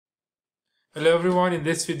Hello everyone, in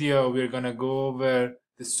this video we're going to go over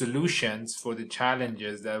the solutions for the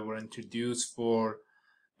challenges that were introduced for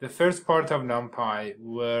the first part of NumPy,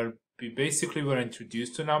 where we basically were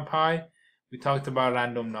introduced to NumPy. We talked about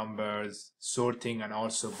random numbers, sorting, and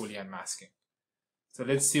also Boolean masking. So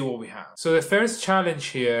let's see what we have. So the first challenge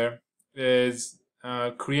here is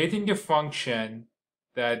creating a function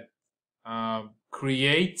that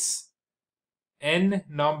creates n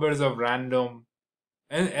numbers of random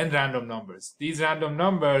numbers. These random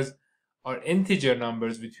numbers are integer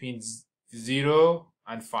numbers between 0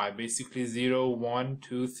 and 5, basically 0, 1,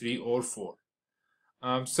 2, 3, or 4.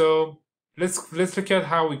 So let's look at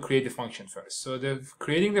how we create the function first. So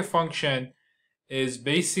creating the function is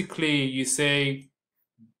basically you say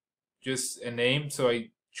just a name. So I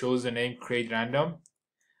chose the name create random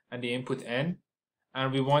and the input n.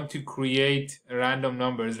 And we want to create random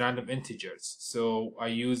numbers, random integers. So I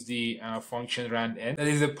use the function randn. That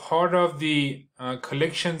is a part of the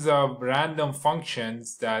collections of random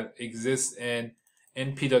functions that exist in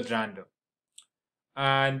np.random.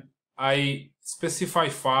 And I specify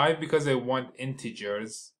 5 because I want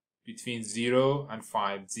integers between 0 and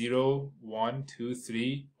 5. 0, 1, 2,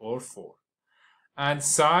 3, or 4. And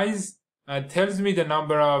size tells me the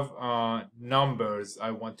number of numbers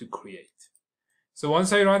I want to create. So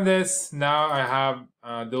once I run this, now I have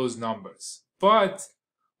those numbers. But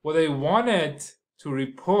what I want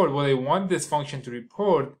this function to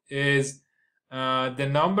report is the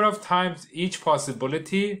number of times each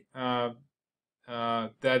possibility that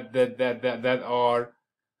are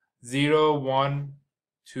 0, 1,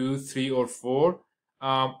 2, 3, or 4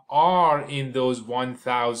 are in those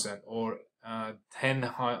 1,000 or 10,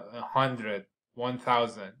 100,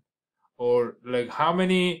 1,000, or like how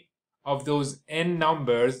many of those n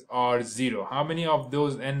numbers are 0, how many of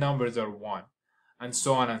those n numbers are 1, and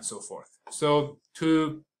so on and so forth. So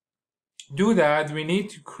to do that, we need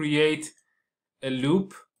to create a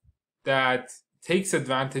loop that takes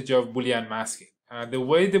advantage of Boolean masking. The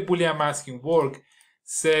way the Boolean masking works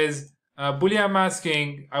says Boolean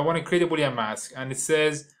masking, I want to create a Boolean mask, and it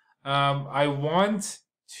says I want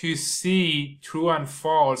to see true and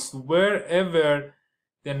false wherever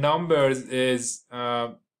the numbers is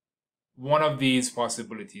one of these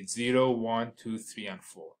possibilities, 0, 1, 2, 3, and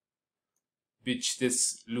 4, which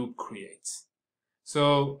this loop creates.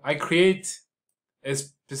 So I create a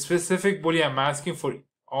specific Boolean masking for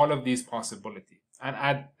all of these possibilities. And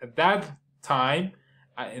at that time,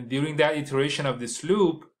 during that iteration of this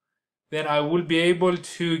loop, then I will be able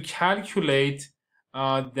to calculate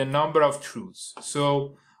the number of truths.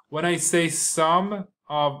 So when I say sum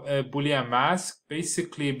of a Boolean mask,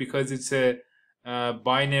 basically because it's a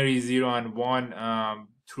binary 0 and 1,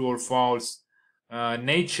 true or false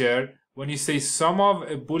nature, when you say sum of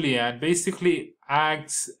a Boolean, basically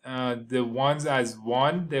acts the ones as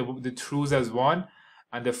 1, the truths as 1,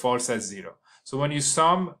 and the false as 0. So when you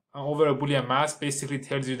sum over a Boolean mask, basically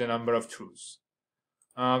tells you the number of truths.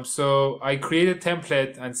 So I create a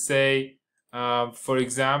template and say, for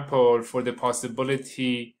example, for the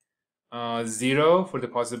possibility 0,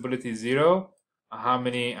 how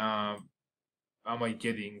many am I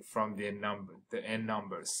getting from the n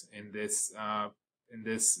numbers in this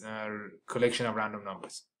collection of random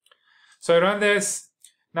numbers. So I run this.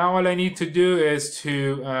 Now all I need to do is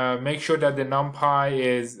to make sure that the NumPy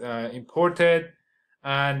is imported,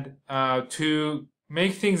 and to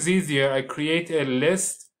make things easier, I create a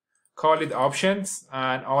list, call it options,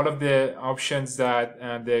 and all of the options that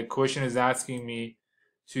the question is asking me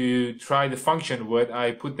to try the function with,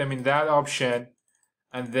 I put them in that option.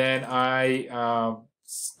 And then I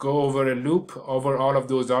go over a loop over all of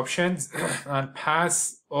those options and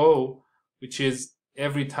pass O, which is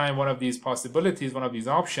every time one of these possibilities, one of these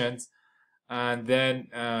options, and then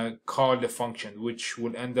call the function, which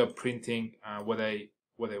will end up printing what I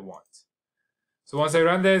want. So once I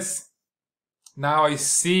run this, now I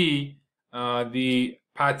see the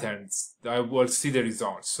patterns. I will see the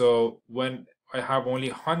results. So when I have only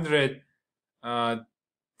 100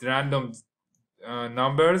 random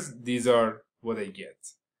numbers, these are what I get.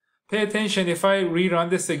 Pay attention, if I rerun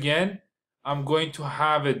this again, I'm going to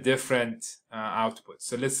have a different output.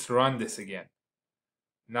 So let's run this again.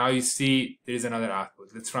 Now you see there is another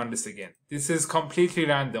output. Let's run this again. This is completely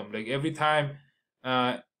random. Like every time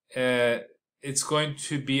it's going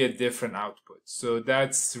to be a different output. So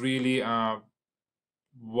that's really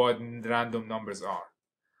what random numbers are.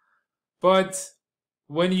 But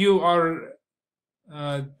when you are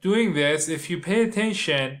doing this, if you pay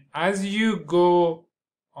attention, as you go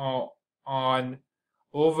on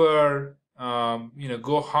over,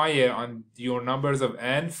 go higher on your numbers of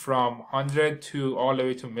n from 100 to all the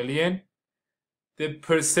way to million, the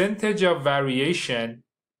percentage of variation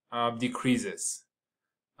decreases.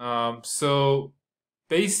 So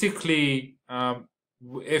basically,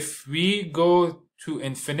 if we go to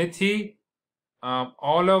infinity,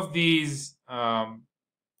 all of these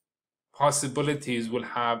possibilities will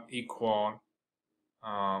have equal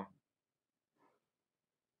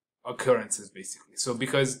occurrences, basically. So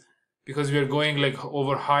because we are going like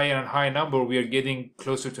over higher and higher number, we are getting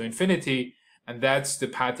closer to infinity, and that's the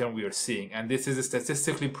pattern we are seeing. And this is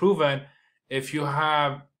statistically proven. If you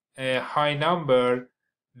have a high number,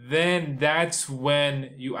 then that's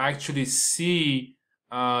when you actually see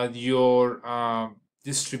your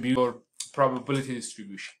probability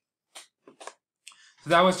distribution. So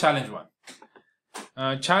that was challenge 1.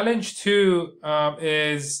 Challenge 2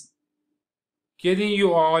 is getting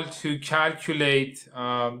you all to calculate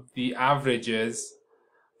the averages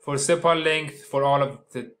for sepal length for all of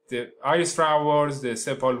the iris flowers, the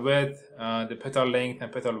sepal width, the petal length,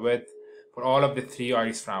 and petal width for all of the 3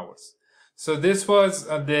 iris flowers. So this was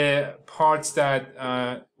the parts that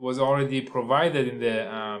was already provided in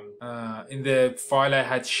the file I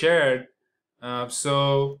had shared.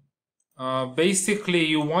 Basically,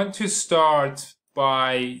 you want to start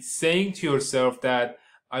by saying to yourself that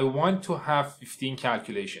I want to have 15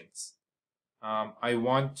 calculations. I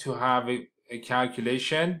want to have a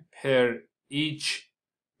calculation per each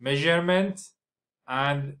measurement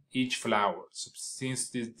and each flower. So since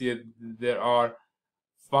there are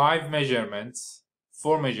 4 measurements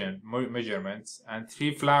and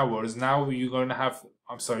 3 flowers, now you're going to have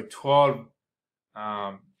 12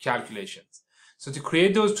 calculations. So to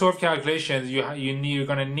create those 12 calculations, you're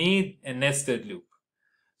going to need a nested loop.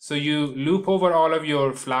 So you loop over all of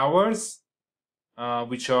your flowers,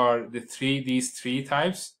 which are these 3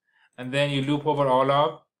 types, and then you loop over all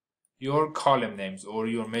of your column names or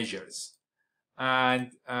your measures.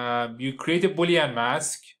 And you create a Boolean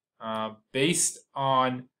mask based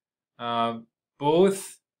on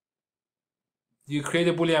both. You create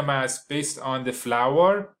a Boolean mask based on the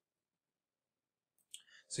flower,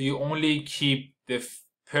 so you only keep the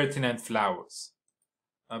pertinent flowers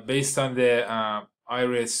based on the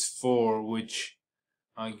iris 4, which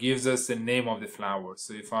gives us the name of the flower.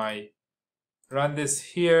 So if I run this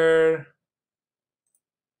here,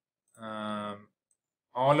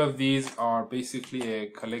 all of these are basically a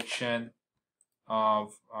collection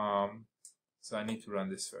of so I need to run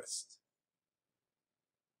this first.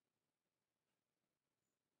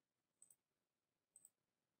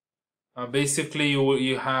 Basically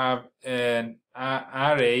you have an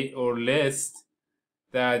array or list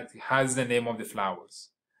that has the name of the flowers.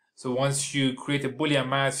 So once you create a Boolean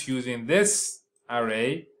mask using this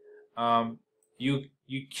array, you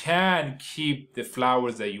can keep the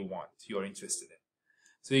flowers that you're interested in.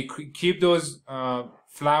 So you keep those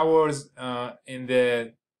flowers in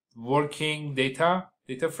the working data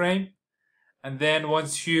frame, and then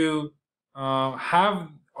once you have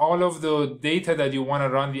all of the data that you want to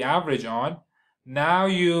run the average on, now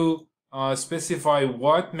you specify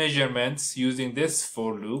what measurements using this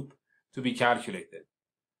for loop to be calculated,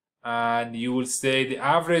 and you will say the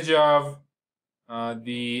average of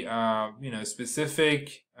the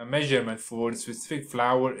specific measurement for the specific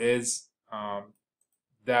flower is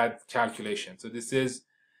that calculation. So this is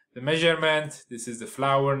the measurement, this is the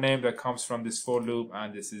flower name that comes from this for loop,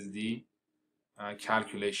 and this is the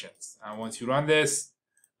calculations. And once you run this,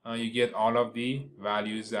 you get all of the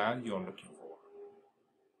values that you're looking for.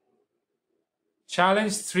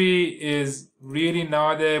 Challenge 3 is really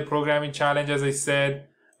not a programming challenge, as I said.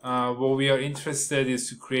 What we are interested is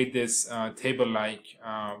to create this table-like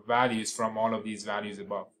values from all of these values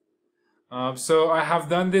above. So I have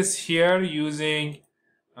done this here using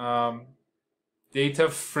data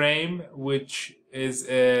frame, which is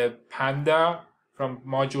a Panda from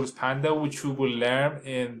modules Panda, which we will learn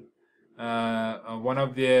in one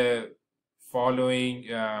of the following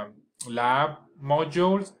lab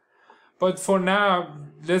modules. But for now,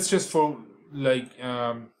 let's just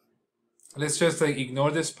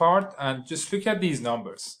ignore this part and just look at these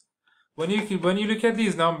numbers. When you look at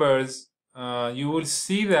these numbers, you will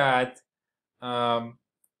see that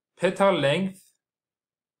petal length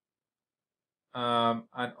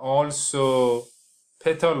and also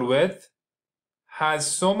petal width has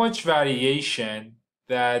so much variation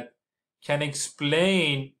that can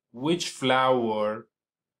explain which flower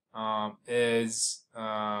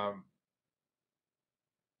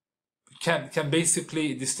can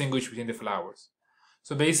basically distinguish between the flowers.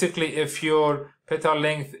 So basically, if your petal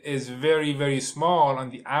length is very, very small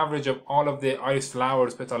on the average of all of the iris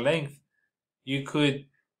flowers petal length, you could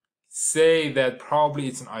say that probably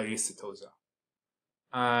it's an iris setosa.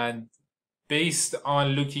 And based on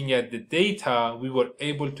looking at the data, we were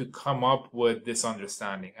able to come up with this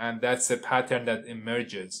understanding, and that's a pattern that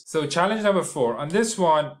emerges. So challenge number 4, on this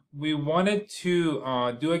one, we wanted to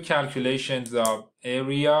do a calculations of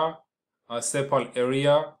area, sepal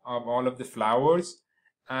area of all of the flowers,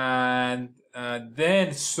 and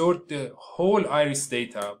then sort the whole iris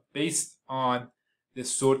data based on the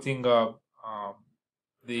sorting of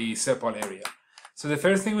the sepal area. So the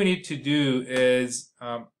first thing we need to do is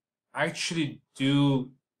actually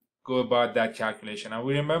go about that calculation. And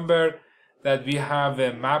we remember that we have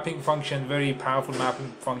a mapping function, very powerful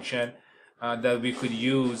mapping function that we could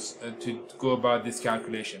use to go about this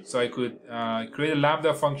calculation. So I could create a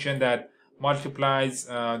lambda function that multiplies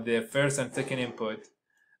the first and second input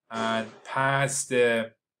and pass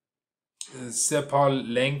the sepal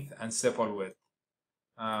length and sepal width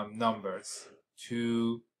numbers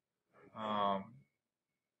to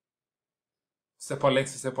sepal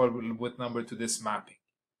length and sepal width number to this mapping.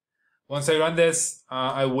 Once I run this,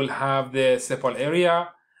 I will have the sepal area.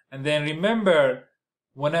 And then remember,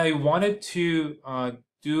 when I wanted to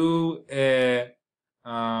do a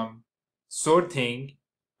sorting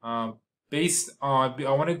based on,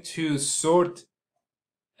 I wanted to sort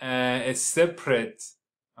a separate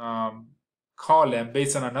column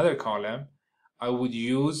based on another column, I would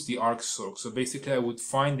use the arc sort. So basically, I would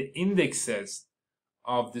find the indexes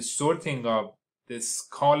of the sorting of this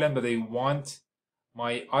column that I want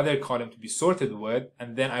my other column to be sorted with,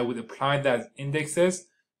 and then I would apply that indexes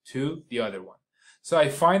to the other one. So I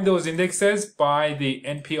find those indexes by the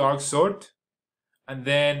NP arc sort, and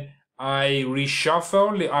then I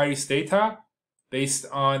reshuffle the iris data based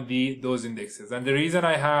on those indexes. And the reason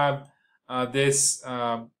I have this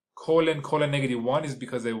colon -1 is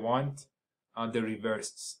because I want the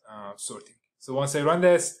reversed sorting. So once I run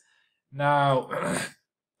this, now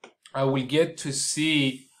I will get to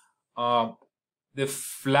see the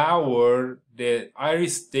flower, the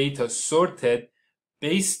iris data sorted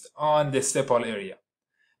based on the sepal area.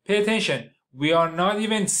 Pay attention, we are not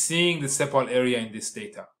even seeing the sepal area in this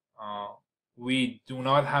data. We do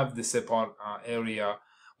not have the sepal area.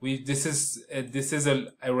 This is an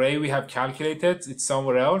array we have calculated. It's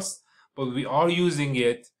somewhere else, but we are using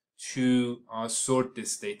it to sort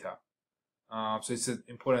this data. So it's an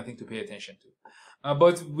important thing to pay attention to.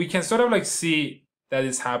 But we can sort of like see that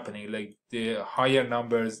is happening. Like the higher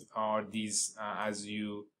numbers are these, as you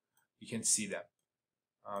can see that.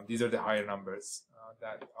 These are the higher numbers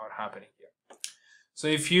that are happening here. So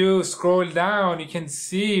if you scroll down, you can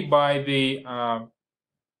see by the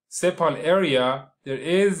sepal area, there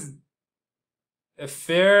is a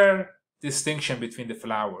fair distinction between the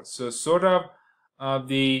flowers. So sort of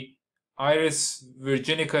the iris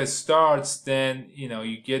virginica starts, then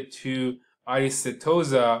you get to iris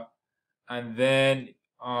setosa, and then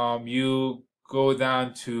you go down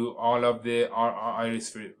to all of the iris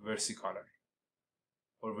versicolor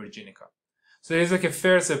or virginica. So there's like a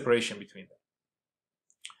fair separation between them.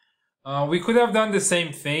 We could have done the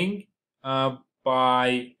same thing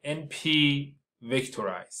by NP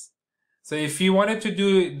vectorize. So if you wanted to do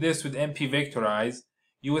this with NP vectorize,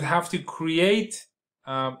 you would have to create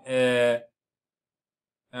a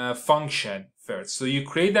function first. So you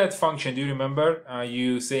create that function. Do you remember?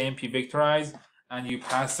 You say NP vectorize and you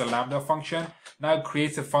pass the lambda function. Now it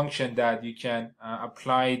creates a function that you can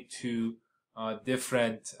apply to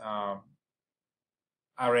different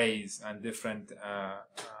arrays and different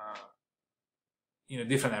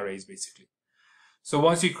different arrays basically. So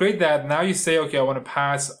once you create that, now you say, okay, I want to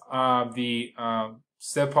pass the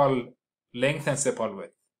sepal length and sepal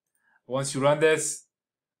width. Once you run this,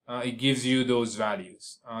 it gives you those values.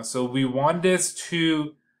 So we want this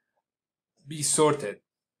to be sorted.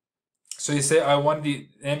 So you say, I want the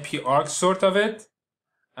NP arc sort of it,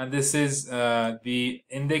 and this is the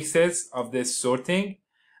indexes of this sorting.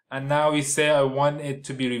 And now we say, I want it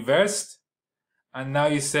to be reversed. And now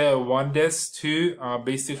you say, I want this to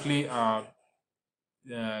basically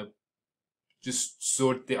just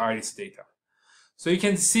sort the iris data. So you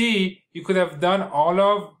can see you could have done all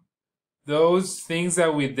of those things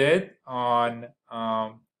that we did on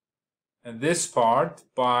this part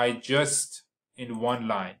by just in one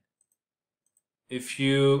line. If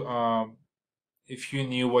you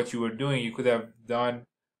knew what you were doing, you could have done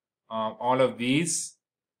all of these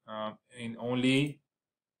in only.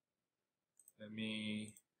 Let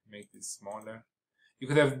me make this smaller. You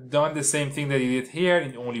could have done the same thing that you did here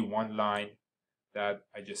in only one line that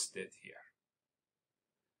I just did here.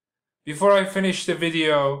 Before I finish the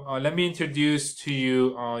video, let me introduce to you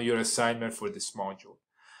your assignment for this module.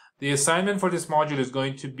 The assignment for this module is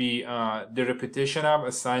going to be the repetition of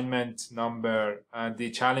assignment number, the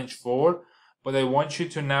challenge 4, but I want you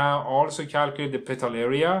to now also calculate the petal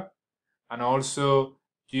area and also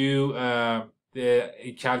do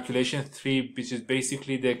the calculation 3, which is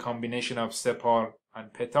basically the combination of sepal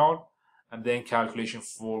and petal, and then calculation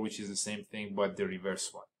 4, which is the same thing but the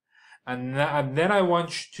reverse one. And then I want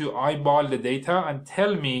you to eyeball the data and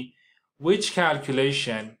tell me which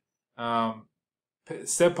calculation,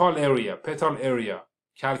 sepal area, petal area,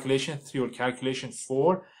 calculation 3 or calculation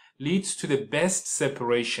 4 leads to the best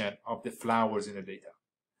separation of the flowers in the data.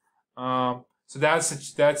 So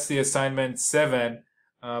that's the assignment 7.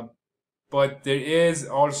 But there is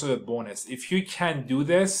also a bonus. If you can do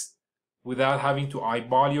this without having to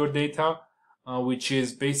eyeball your data, which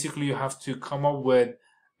is basically you have to come up with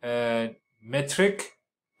a metric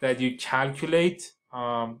that you calculate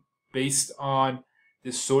based on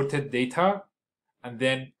the sorted data, and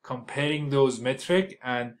then comparing those metric,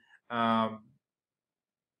 and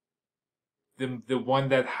the one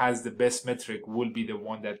that has the best metric will be the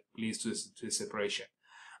one that leads to the separation.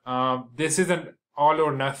 This is an all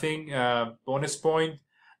or nothing bonus point,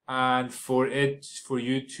 and for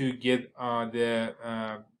you to get the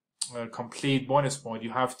complete bonus point,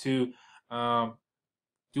 you have to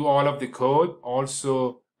do all of the code,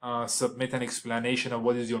 also submit an explanation of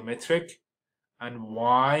what is your metric and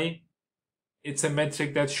why it's a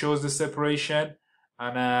metric that shows the separation,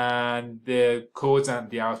 and the codes and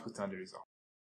the output and the result.